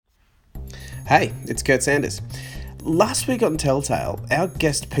Hey, it's Kurt Sanders. Last week on Telltale, our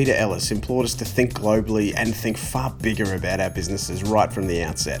guest Peter Ellis implored us to think globally and think far bigger about our businesses right from the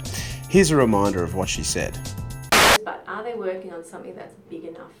outset. Here's a reminder of what she said. But are they working on something that's big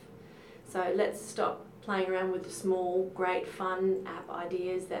enough? So let's stop playing around with the small, great, fun app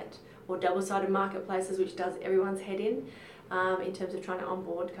ideas or double-sided marketplaces, which does everyone's head in terms of trying to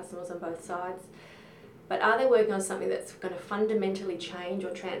onboard customers on both sides. But are they working on something that's going to fundamentally change or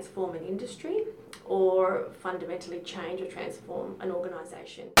transform an industry or fundamentally change or transform an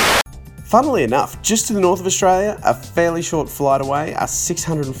organisation? Funnily enough, just to the north of Australia, a fairly short flight away, are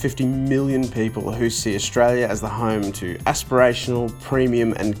 650 million people who see Australia as the home to aspirational,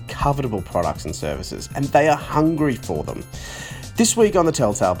 premium and covetable products and services, and they are hungry for them. This week on the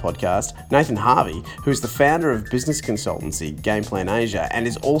Telltale podcast, Nathan Harvey, who is the founder of business consultancy Game Plan Asia and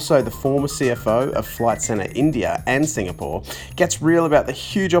is also the former CFO of Flight Centre India and Singapore, gets real about the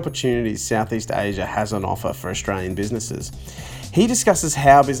huge opportunities Southeast Asia has on offer for Australian businesses. He discusses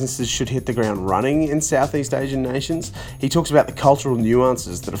how businesses should hit the ground running in Southeast Asian nations. He talks about the cultural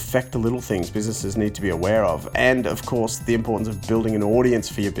nuances that affect the little things businesses need to be aware of, and of course, the importance of building an audience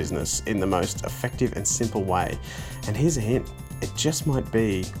for your business in the most effective and simple way. And here's a hint. It just might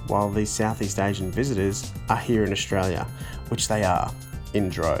be while these Southeast Asian visitors are here in Australia, which they are, in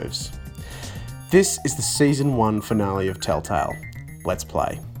droves. This is the Season 1 finale of Telltale. Let's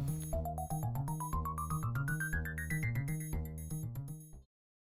play.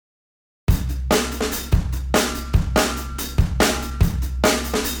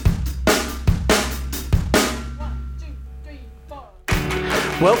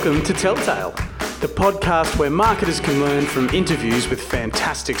 Welcome to Telltale, the podcast where marketers can learn from interviews with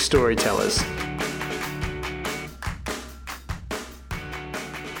fantastic storytellers.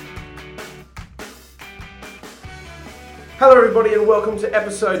 Hello everybody and welcome to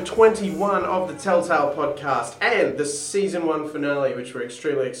episode 21 of the Telltale podcast and the season 1 finale, which we're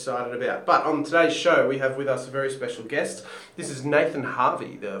extremely excited about. But on today's show we have with us a very special guest. This is Nathan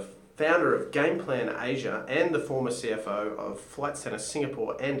Harvey, the founder of Game Plan Asia and the former CFO of Flight Centre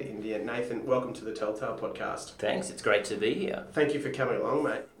Singapore and India. Nathan, welcome to the Telltale podcast. Thanks, it's great to be here. Thank you for coming along,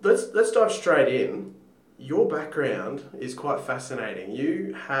 mate. Let's dive straight in. Your background is quite fascinating.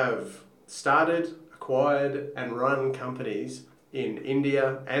 You have started, acquired and run companies in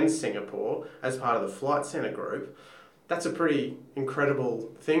India and Singapore as part of the Flight Centre group. That's a pretty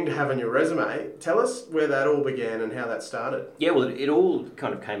incredible thing to have on your resume. Tell us where that all began and how that started. Yeah, well, it all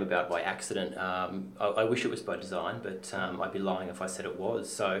kind of came about by accident. I wish it was by design, but I'd be lying if I said it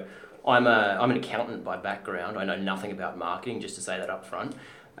was. So I'm an accountant by background. I know nothing about marketing, just to say that up front.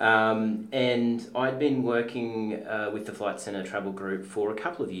 And I'd been working with the Flight Centre Travel Group for a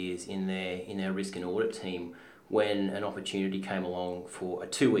couple of years in their risk and audit team when an opportunity came along for a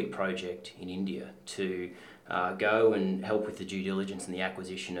 2-week project in India to go and help with the due diligence and the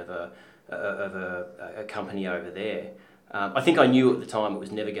acquisition of a company over there. I think I knew at the time it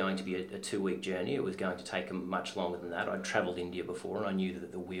was never going to be a 2-week journey. It was going to take much longer than that. I'd travelled India before and I knew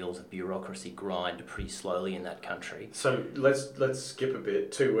that the wheels of bureaucracy grind pretty slowly in that country. So let's skip a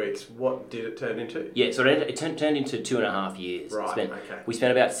bit. 2 weeks. What did it turn into? Yeah, so it turned into 2.5 years. Right, okay. We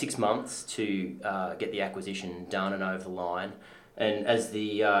spent about 6 months to get the acquisition done and over the line. And as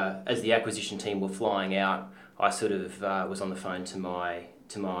the acquisition team were flying out, I sort of was on the phone to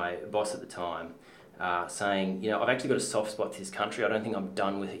my boss at the time, saying, I've actually got a soft spot for this country. I don't think I'm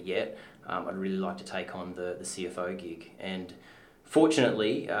done with it yet. I'd really like to take on the CFO gig. And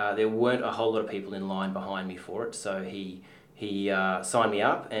fortunately, there weren't a whole lot of people in line behind me for it. So he signed me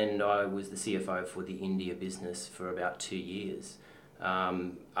up, and I was the CFO for the India business for about 2 years.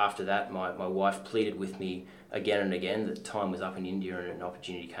 After that, my wife pleaded with me again and again that time was up in India and an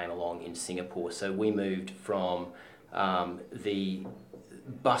opportunity came along in Singapore. So we moved from the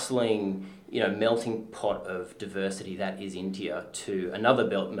bustling, melting pot of diversity that is India to another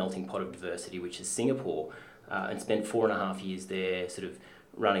melting pot of diversity, which is Singapore, and spent 4.5 years there sort of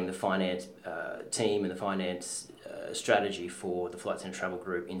running the finance team and the finance strategy for the Flight Centre Travel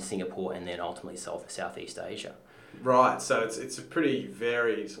Group in Singapore and then ultimately Southeast Asia. Right, so it's a pretty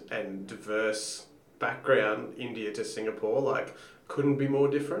varied and diverse background, India to Singapore. Couldn't be more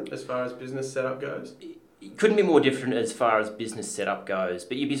different as far as business setup goes? It couldn't be more different as far as business setup goes,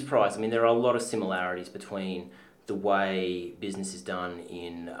 but you'd be surprised. I mean, there are a lot of similarities between the way business is done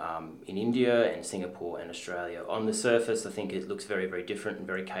in India and Singapore and Australia. On the surface, I think it looks very, very different and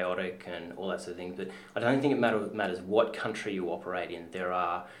very chaotic and all that sort of thing, but I don't think it matters what country you operate in.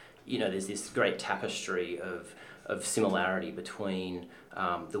 There's this great tapestry of similarity between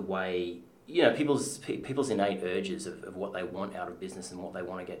the way people's innate urges of what they want out of business and what they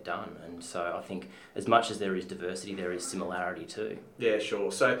want to get done. And so I think as much as there is diversity, there is similarity too. Yeah,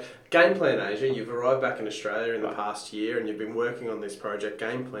 sure. So Game Plan Asia, you've arrived back in Australia in the past year and you've been working on this project,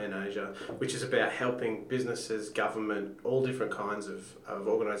 Game Plan Asia, which is about helping businesses, government, all different kinds of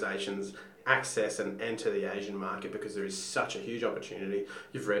organisations access and enter the Asian market because there is such a huge opportunity.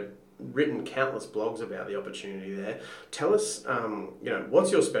 You've written countless blogs about the opportunity there. Tell us,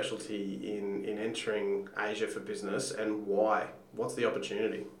 what's your specialty in entering Asia for business and why? What's the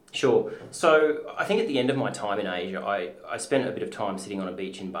opportunity? Sure. So I think at the end of my time in Asia, I spent a bit of time sitting on a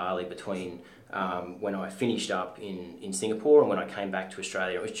beach in Bali between when I finished up in Singapore and when I came back to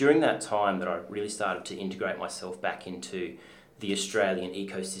Australia. It was during that time that I really started to integrate myself back into the Australian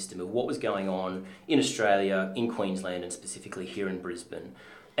ecosystem of what was going on in Australia, in Queensland, and specifically here in Brisbane.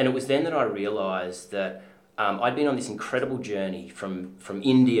 And it was then that I realised that I'd been on this incredible journey from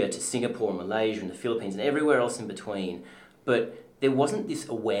India to Singapore, Malaysia and the Philippines and everywhere else in between, but there wasn't this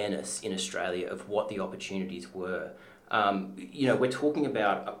awareness in Australia of what the opportunities were. We're talking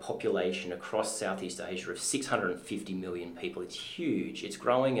about a population across Southeast Asia of 650 million people. It's huge. It's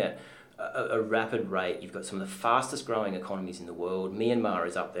growing at a rapid rate. You've got some of the fastest growing economies in the world. Myanmar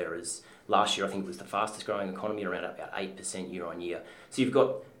is up there as last year, I think it was the fastest growing economy, around about 8% year on year. So you've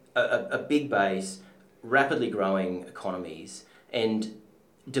got a big base, rapidly growing economies, and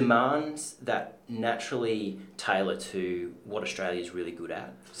demands that naturally tailor to what Australia is really good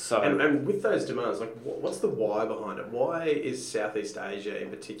at. So, and with those demands, like what's the why behind it? Why is Southeast Asia in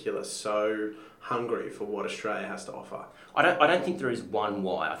particular so hungry for what Australia has to offer? I don't think there is one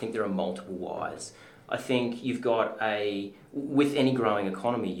why. I think there are multiple whys. I think you've got with any growing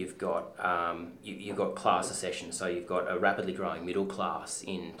economy, you've got class accession. So you've got a rapidly growing middle class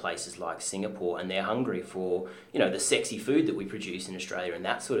in places like Singapore, and they're hungry for the sexy food that we produce in Australia and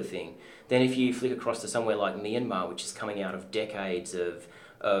that sort of thing. Then if you flick across to somewhere like Myanmar, which is coming out of decades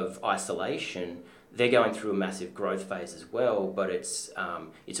of isolation, they're going through a massive growth phase as well, but it's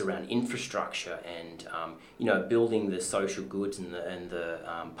around infrastructure and building the social goods and the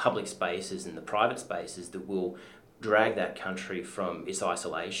public spaces and the private spaces that will drag that country from its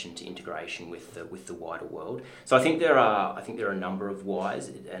isolation to integration with the wider world. So I think there are a number of whys,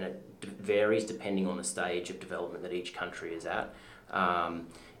 and it varies depending on the stage of development that each country is at.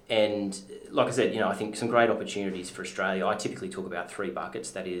 And like I said, I think some great opportunities for Australia. I typically talk about 3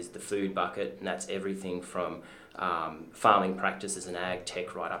 buckets. That is the food bucket, and that's everything from farming practices and ag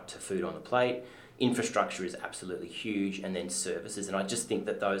tech right up to food on the plate. Infrastructure is absolutely huge, and then services. And I just think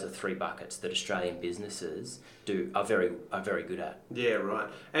that those are 3 buckets that Australian businesses are very good at. Yeah, right.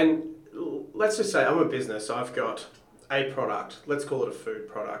 And let's just say I'm a business. I've got a product. Let's call it a food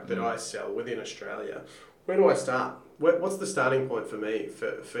product that I sell within Australia. Where do I start? What's the starting point for me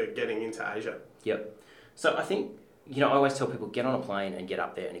for getting into Asia? Yep. So I think, I always tell people, get on a plane and get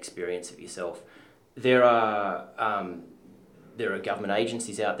up there and experience it yourself. There are government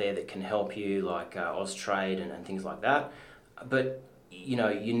agencies out there that can help you, like Austrade and things like that. But,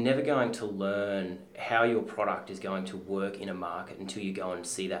 you're never going to learn how your product is going to work in a market until you go and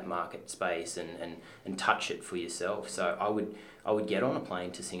see that market space and touch it for yourself. So I would get on a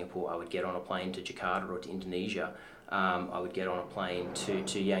plane to Singapore. I would get on a plane to Jakarta or to Indonesia. I would get on a plane to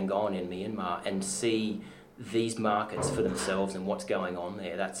Yangon in Myanmar and see these markets for themselves and what's going on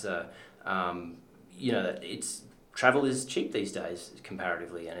there. That's travel is cheap these days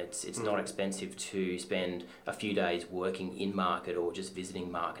comparatively, and it's not expensive to spend a few days working in market or just visiting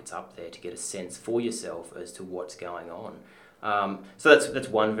markets up there to get a sense for yourself as to what's going on. So that's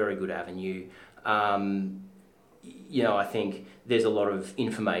one very good avenue. I think there's a lot of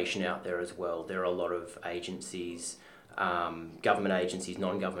information out there as well. There are a lot of agencies, government agencies,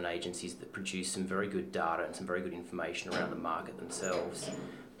 non-government agencies that produce some very good data and some very good information around the market themselves.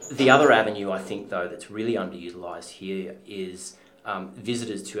 The other avenue, I think, though, that's really underutilised here is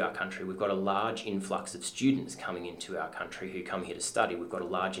visitors to our country. We've got a large influx of students coming into our country who come here to study. We've got a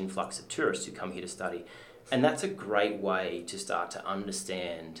large influx of tourists who come here to study. And that's a great way to start to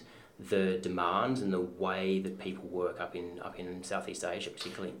understand the demands and the way that people work up in Southeast Asia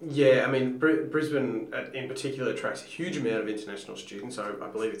particularly. Yeah, I mean, Brisbane in particular attracts a huge amount of international students. So I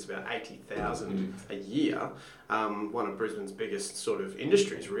believe it's about 80,000 a year. One of Brisbane's biggest sort of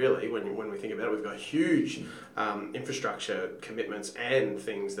industries, really, when we think about it. We've got huge infrastructure commitments and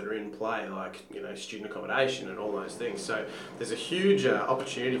things that are in play, like student accommodation and all those things. So there's a huge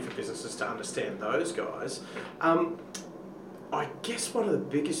opportunity for businesses to understand those guys. I guess one of the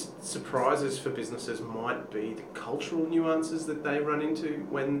biggest surprises for businesses might be the cultural nuances that they run into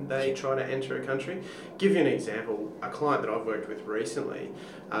when they try to enter a country. Give you an example, a client that I've worked with recently,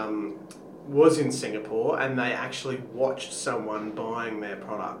 was in Singapore and they actually watched someone buying their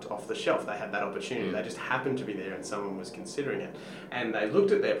product off the shelf. They had that opportunity. They just happened to be there and someone was considering it. And they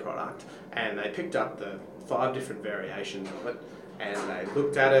looked at their product and they picked up the 5 different variations of it and they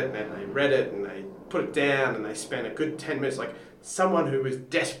looked at it and they read it and they put it down and they spent a good 10 minutes, like someone who was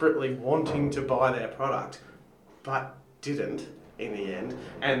desperately wanting to buy their product but didn't in the end,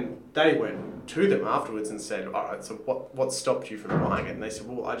 and they went to them afterwards and said, all right, so what stopped you from buying it? And they said,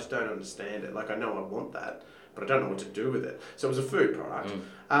 well, I just don't understand it. Like, I know I want that, but I don't know what to do with it. So it was a food product.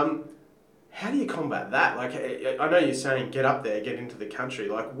 How do you combat that? Like, I know you're saying get up there, get into the country.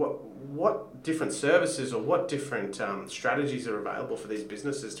 Like, what different services or what different strategies are available for these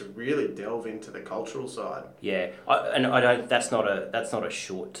businesses to really delve into the cultural side? Yeah, that's not a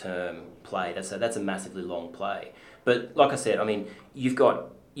short term play. That's a massively long play. But like I said, I mean, you've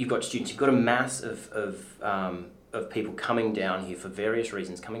got students, you've got a mass of people coming down here for various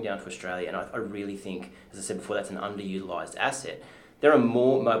reasons, coming down to Australia, and I really think, as I said before, that's an underutilised asset. There are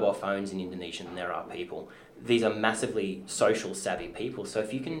more mobile phones in Indonesia than there are people. These are massively social savvy people. So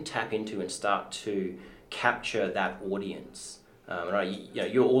if you can tap into and start to capture that audience, right?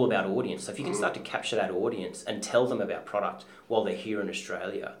 You're all about audience. So if you can start to capture that audience and tell them about product while they're here in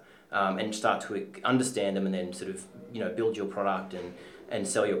Australia, and start to understand them, and then sort of build your product and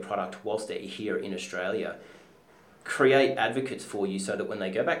sell your product whilst they're here in Australia. Create advocates for you so that when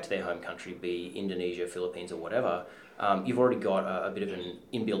they go back to their home country, be Indonesia, Philippines, or whatever, you've already got a bit of an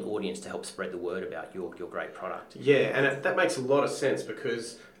inbuilt audience to help spread the word about your great product. Yeah, and that makes a lot of sense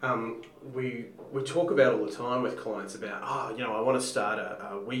because we talk about all the time with clients about, I want to start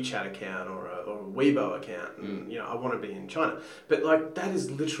a WeChat account or a Weibo account, and I want to be in China. But like that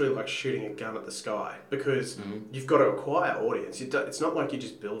is literally like shooting a gun at the sky because you've got to acquire audience. It's not like you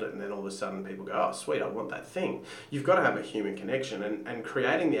just build it and then all of a sudden people go, oh sweet, I want that thing. You've got to have a human connection, and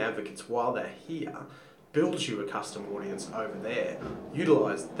creating the advocates while they're here builds you a custom audience over there.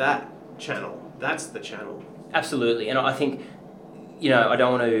 Utilise that channel. That's the channel. Absolutely, and I think, I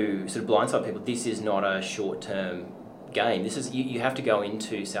don't want to sort of blindside people. This is not a short-term game. This is you have to go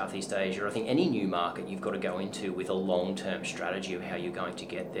into Southeast Asia. I think any new market you've got to go into with a long-term strategy of how you're going to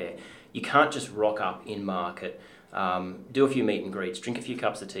get there. You can't just rock up in market, do a few meet and greets, drink a few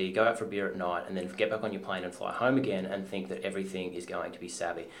cups of tea, go out for a beer at night, and then get back on your plane and fly home again and think that everything is going to be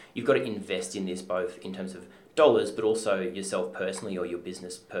savvy. You've got to invest in this both in terms of dollars, but also yourself personally or your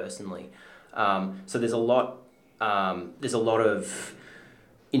business personally. So there's a lot of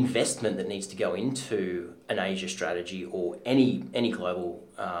investment that needs to go into an Asia strategy or any global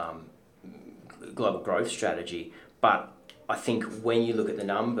growth strategy. But I think when you look at the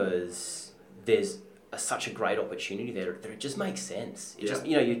numbers, there's such a great opportunity there that it just makes sense. You're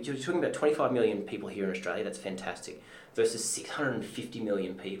talking about 25 million people here in Australia. That's fantastic. Versus 650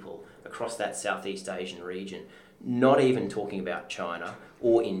 million people across that Southeast Asian region. Not even talking about China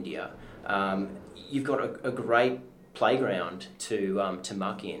or India. You've got a great playground to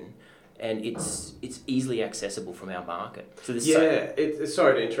muck in, and it's easily accessible from our market. So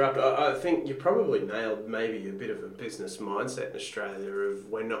sorry to interrupt. I think you probably nailed maybe a bit of a business mindset in Australia of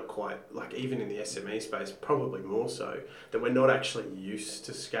we're not quite, like even in the SME space, probably more so, that we're not actually used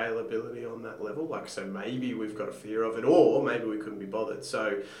to scalability on that level. Like, so maybe we've got a fear of it, or maybe we couldn't be bothered.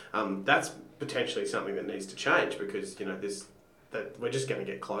 So that's potentially something that needs to change because, that we're just going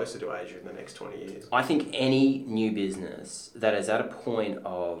to get closer to Asia in the next 20 years. I think any new business that is at a point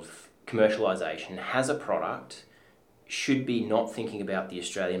of commercialisation, has a product, should be not thinking about the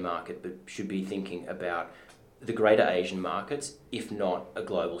Australian market, but should be thinking about the greater Asian markets, if not a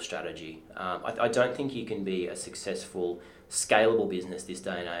global strategy. I don't think you can be a successful, scalable business this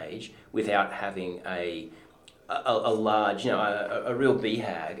day and age without having a large, a real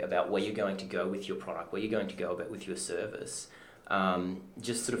BHAG about where you're going to go with your product, where you're going to go about with your service.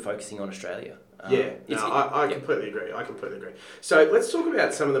 Just sort of focusing on Australia. I completely agree. So let's talk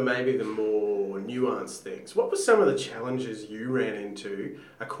about some of the more nuanced things. What were some of the challenges you ran into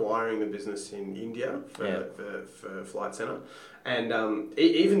acquiring the business in India for Flight Centre? And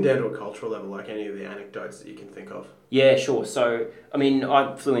even down to a cultural level, like any of the anecdotes that you can think of? Yeah, sure. So, I mean,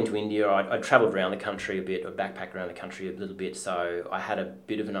 I flew into India. I travelled around the country a bit, or backpacked around the country a little bit. So I had a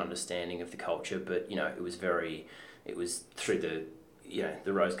bit of an understanding of the culture, but, it was through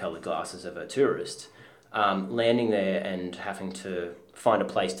the rose-coloured glasses of a tourist. Landing there and having to find a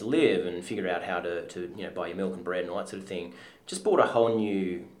place to live and figure out how to buy your milk and bread and all that sort of thing, just brought a whole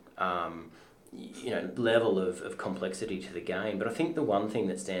new level of complexity to the game. But I think the one thing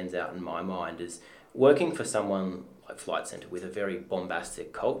that stands out in my mind is working for someone like Flight Centre with a very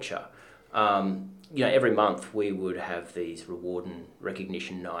bombastic culture. Every month we would have these reward and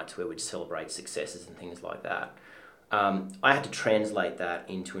recognition nights where we'd celebrate successes and things like that. I had to translate that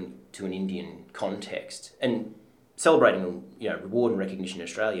into an Indian context, and celebrating, reward and recognition in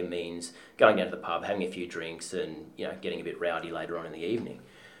Australia means going down to the pub, having a few drinks, and getting a bit rowdy later on in the evening.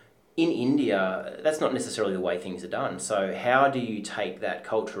 In India, that's not necessarily the way things are done. So how do you take that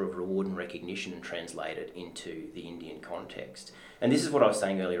culture of reward and recognition and translate it into the Indian context? And this is what I was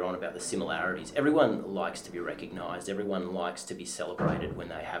saying earlier on about the similarities. Everyone likes to be recognised. Everyone likes to be celebrated when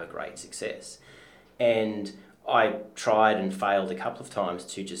they have a great success. And I tried and failed a couple of times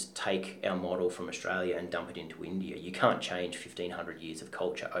to just take our model from Australia and dump it into India. You can't change 1,500 years of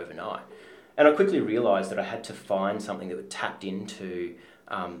culture overnight. And I quickly realised that I had to find something that tapped into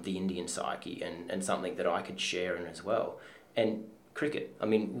the Indian psyche and something that I could share in as well. And cricket. I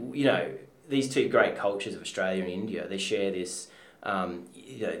mean, these two great cultures of Australia and India, they share this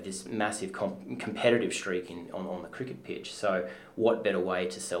this massive competitive streak on the cricket pitch. So what better way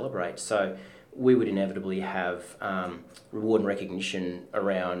to celebrate? So we would inevitably have reward and recognition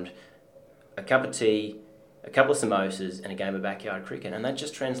around a cup of tea, a couple of samosas, and a game of backyard cricket. And that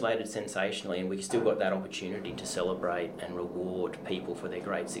just translated sensationally, and we still got that opportunity to celebrate and reward people for their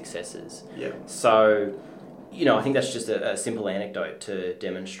great successes. Yeah. So, I think that's just a simple anecdote to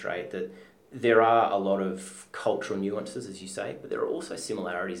demonstrate that there are a lot of cultural nuances, as you say, but there are also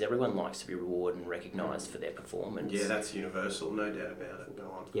similarities. Everyone likes to be rewarded and recognised for their performance. Yeah, that's universal, no doubt about it. Go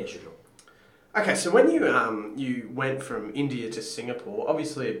on. Yeah, sure. Okay, so when you went from India to Singapore,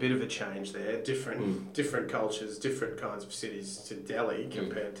 obviously a bit of a change there, different cultures, different kinds of cities to Delhi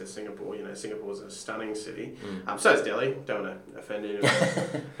compared to Singapore. Singapore's a stunning city. So is Delhi. Don't want to offend any of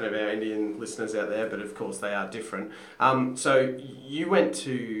our Indian listeners out there, but of course they are different. So you went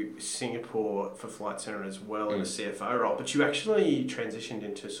to Singapore for Flight Centre as well in a CFO role, but you actually transitioned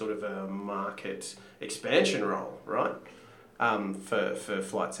into sort of a market expansion role, right? For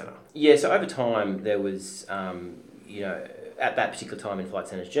Flight Centre. Yeah, so over time there was, at that particular time in Flight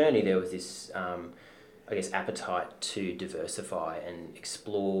Centre's journey, there was this, appetite to diversify and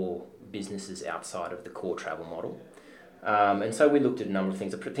explore businesses outside of the core travel model. And so we looked at a number of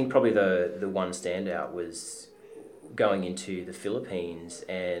things. I think probably the one standout was going into the Philippines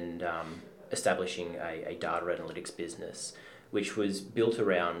and establishing a data analytics business, which was built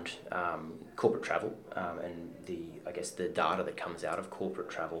around corporate travel and the data that comes out of corporate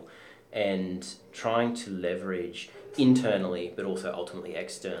travel, and trying to leverage internally but also ultimately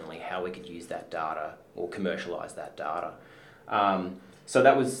externally how we could use that data or commercialise that data. So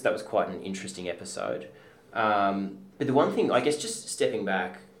that was quite an interesting episode. But the one thing, I guess, just stepping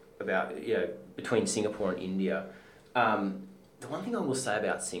back about between Singapore and India, the one thing I will say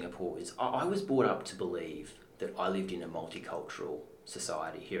about Singapore is I was brought up to believe that I lived in a multicultural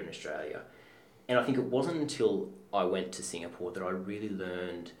society here in Australia. And I think it wasn't until I went to Singapore that I really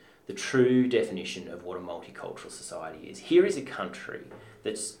learned the true definition of what a multicultural society is. Here is a country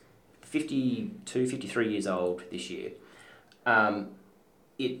that's 52, 53 years old this year.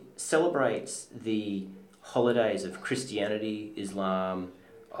 It celebrates the holidays of Christianity, Islam,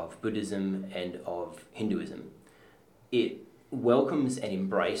 of Buddhism, and of Hinduism. It welcomes and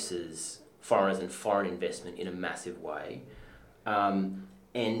embraces foreigners and foreign investment in a massive way.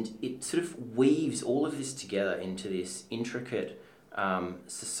 And it sort of weaves all of this together into this intricate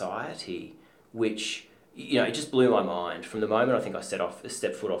society, which, it just blew my mind. From the moment I think I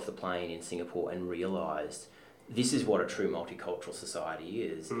stepped foot off the plane in Singapore and realised this is what a true multicultural society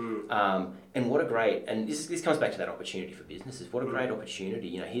is. And what a great, and this comes back to that opportunity for businesses, what a great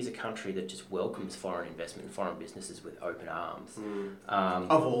opportunity. Here's a country that just welcomes foreign investment and foreign businesses with open arms.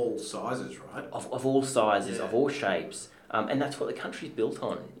 Of all sizes, right? Of all sizes, of all shapes. And that's what the country's built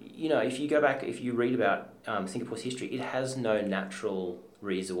on. If you go back, if you read about Singapore's history, it has no natural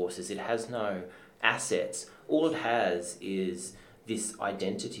resources, it has no assets. All it has is this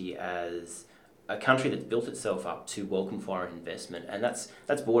identity as a country that's built itself up to welcome foreign investment, and that's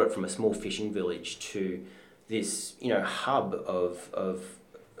brought it from a small fishing village to this hub of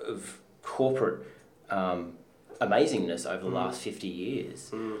corporate amazingness over the last 50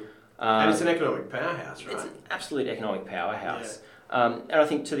 years. And it's an economic powerhouse, right? It's an absolute economic powerhouse. And I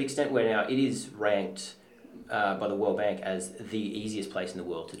think to the extent where now it is ranked by the World Bank as the easiest place in the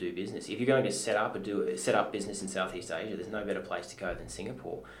world to do business. If you're going to set up business in Southeast Asia, there's no better place to go than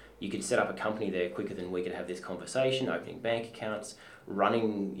Singapore. You could set up a company there quicker than we could have this conversation, opening bank accounts,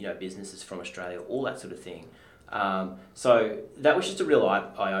 running businesses from Australia, all that sort of thing. So that was just a real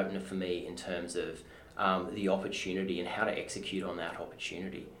eye-opener for me in terms of the opportunity and how to execute on that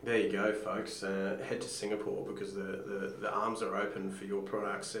opportunity. There you go, folks. Head to Singapore because the arms are open for your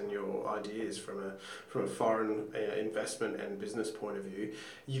products and your ideas from a foreign investment and business point of view.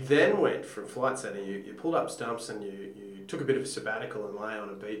 You then went from Flight Centre, you pulled up stumps and you took a bit of a sabbatical and lay on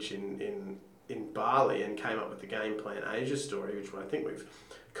a beach in Bali and came up with the Game Plan Asia story, which I think we've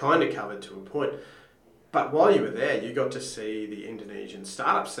kind of covered to a point. But while you were there, you got to see the Indonesian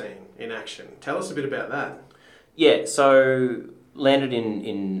startup scene in action. Tell us a bit about that. Yeah, so landed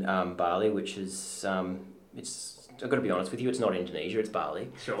in Bali, which is, I've got to be honest with you, it's not Indonesia, it's Bali.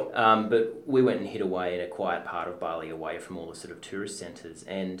 Sure. But we went and hid away in a quiet part of Bali, away from all the sort of tourist centres.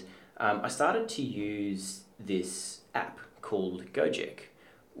 And I started to use this app called Gojek,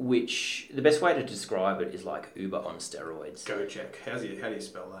 which the best way to describe it is like Uber on steroids. Gojek. How do you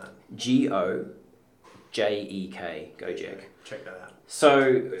spell that? Gojek, Gojek. Check that out.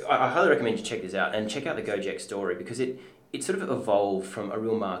 So I highly recommend you check this out and check out the Gojek story because it sort of evolved from a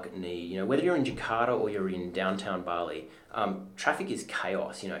real market need. Whether you're in Jakarta or you're in downtown Bali, traffic is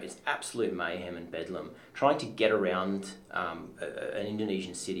chaos. It's absolute mayhem and bedlam. Trying to get around an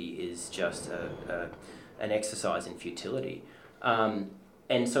Indonesian city is just an exercise in futility.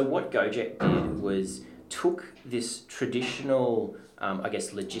 And so what Gojek did was took this traditional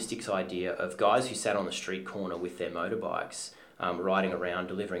logistics idea of guys who sat on the street corner with their motorbikes, riding around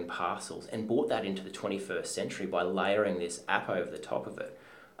delivering parcels, and brought that into the 21st century by layering this app over the top of it.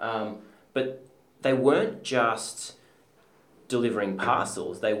 But they weren't just delivering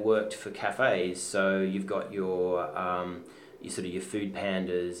parcels, they worked for cafes. So you've got your Food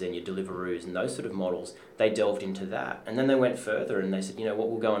Pandas and your Deliveroos and those sort of models. They delved into that. And then they went further and they said,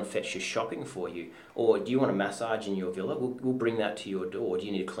 we'll go and fetch your shopping for you. Or do you want a massage in your villa? We'll bring that to your door. Do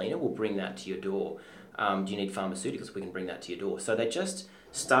you need a cleaner? We'll bring that to your door. Do you need pharmaceuticals? We can bring that to your door. So they just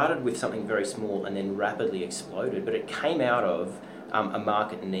started with something very small and then rapidly exploded. But it came out of a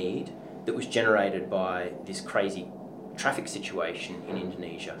market need that was generated by this crazy traffic situation in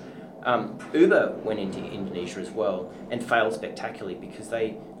Indonesia. Uber went into Indonesia as well and failed spectacularly because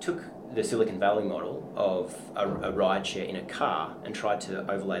they took the Silicon Valley model of a ride share in a car and tried to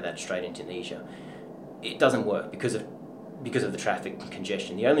overlay that straight into Indonesia. It doesn't work because of the traffic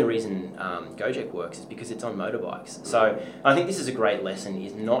congestion. The only reason Gojek works is because it's on motorbikes. So I think this is a great lesson,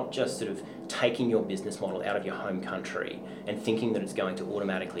 is not just sort of taking your business model out of your home country and thinking that it's going to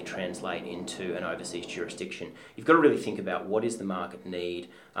automatically translate into an overseas jurisdiction. You've got to really think about what is the market need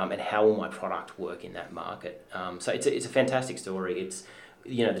and how will my product work in that market. So it's a fantastic story. It's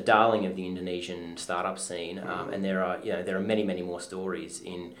the darling of the Indonesian startup scene, and there are many more stories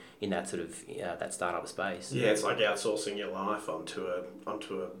in that sort of that startup space. Yeah, it's like outsourcing your life onto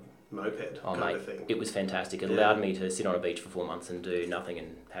a moped kind of thing. It was fantastic. It allowed me to sit on a beach for 4 months and do nothing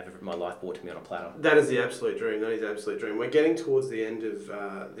and have my life brought to me on a platter. That is the absolute dream. That is the absolute dream. We're getting towards the end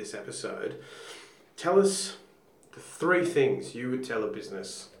of this episode. Tell us the 3 things you would tell a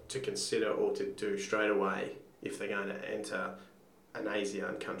business to consider or to do straight away if they're going to enter an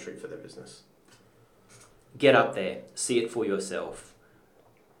ASEAN country for their business. Get up there, see it for yourself.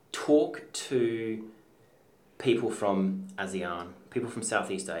 Talk to people from ASEAN, people from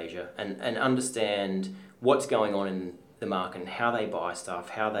Southeast Asia, and understand what's going on in the market and how they buy stuff,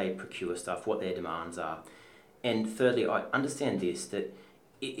 how they procure stuff, what their demands are. And thirdly, I understand this, that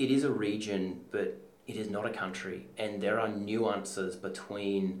it is a region, but it is not a country, and there are nuances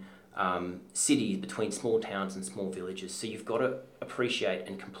between cities, between small towns and small villages. So you've got to appreciate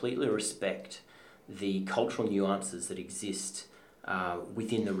and completely respect the cultural nuances that exist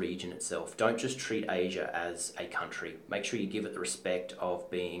within the region itself. Don't just treat Asia as a country. Make sure you give it the respect of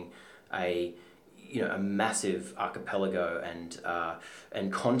being a massive archipelago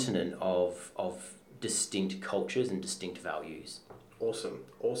and continent of distinct cultures and distinct values. Awesome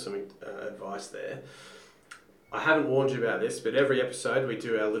advice there. I haven't warned you about this, but every episode we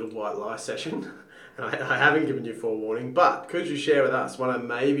do our little white lie session. I haven't given you forewarning, but could you share with us one of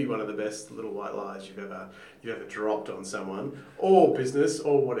the best little white lies you've ever dropped on someone, or business,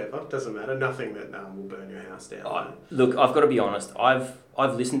 or whatever? Doesn't matter. Nothing that will burn your house down. Look, I've got to be honest. I've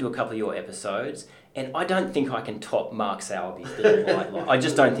listened to a couple of your episodes, and I don't think I can top Mark Sowerby's little white lie. I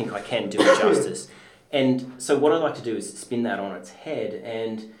just don't think I can do it justice. And so what I'd like to do is spin that on its head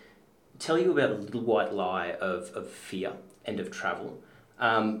and tell you about the little white lie of fear and of travel.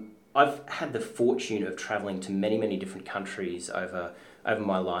 I've had the fortune of travelling to many different countries over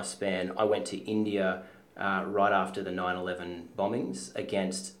my lifespan. I went to India right after the 9/11 bombings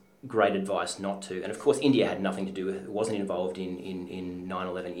against great advice not to. And of course, India had nothing to do with it. It wasn't involved in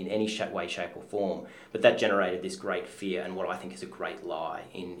 9/11 in any way, shape or form. But that generated this great fear and what I think is a great lie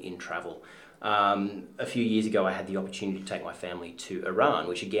in travel. A few years ago, I had the opportunity to take my family to Iran,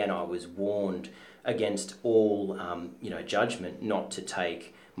 which again, I was warned against all judgment not to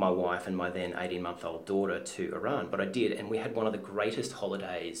take my wife and my then 18-month-old daughter to Iran, but I did, and we had one of the greatest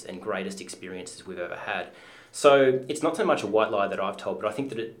holidays and greatest experiences we've ever had. So it's not so much a white lie that I've told, but I think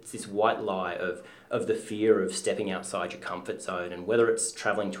that it's this white lie of the fear of stepping outside your comfort zone, and whether it's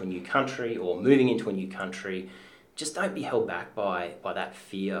travelling to a new country or moving into a new country, just don't be held back by that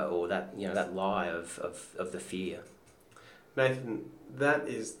fear or that lie of the fear. Nathan, that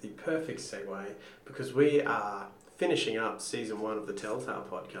is the perfect segue, because we are finishing up season 1 of the Telltale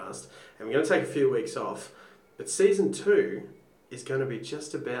podcast, and we're going to take a few weeks off, but season 2 is going to be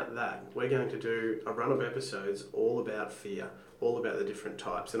just about that. We're going to do a run of episodes all about fear, all about the different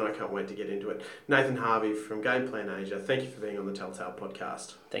types, and I can't wait to get into it. Nathan Harvey from Game Plan Asia, thank you for being on the Telltale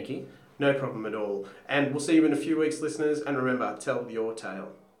podcast. Thank you. No problem at all. And we'll see you in a few weeks, listeners, and remember, tell your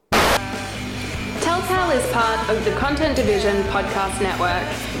tale. Telltale is part of the Content Division podcast network.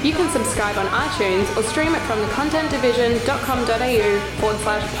 You can subscribe on iTunes or stream it from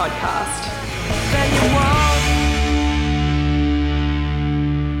thecontentdivision.com.au/podcast.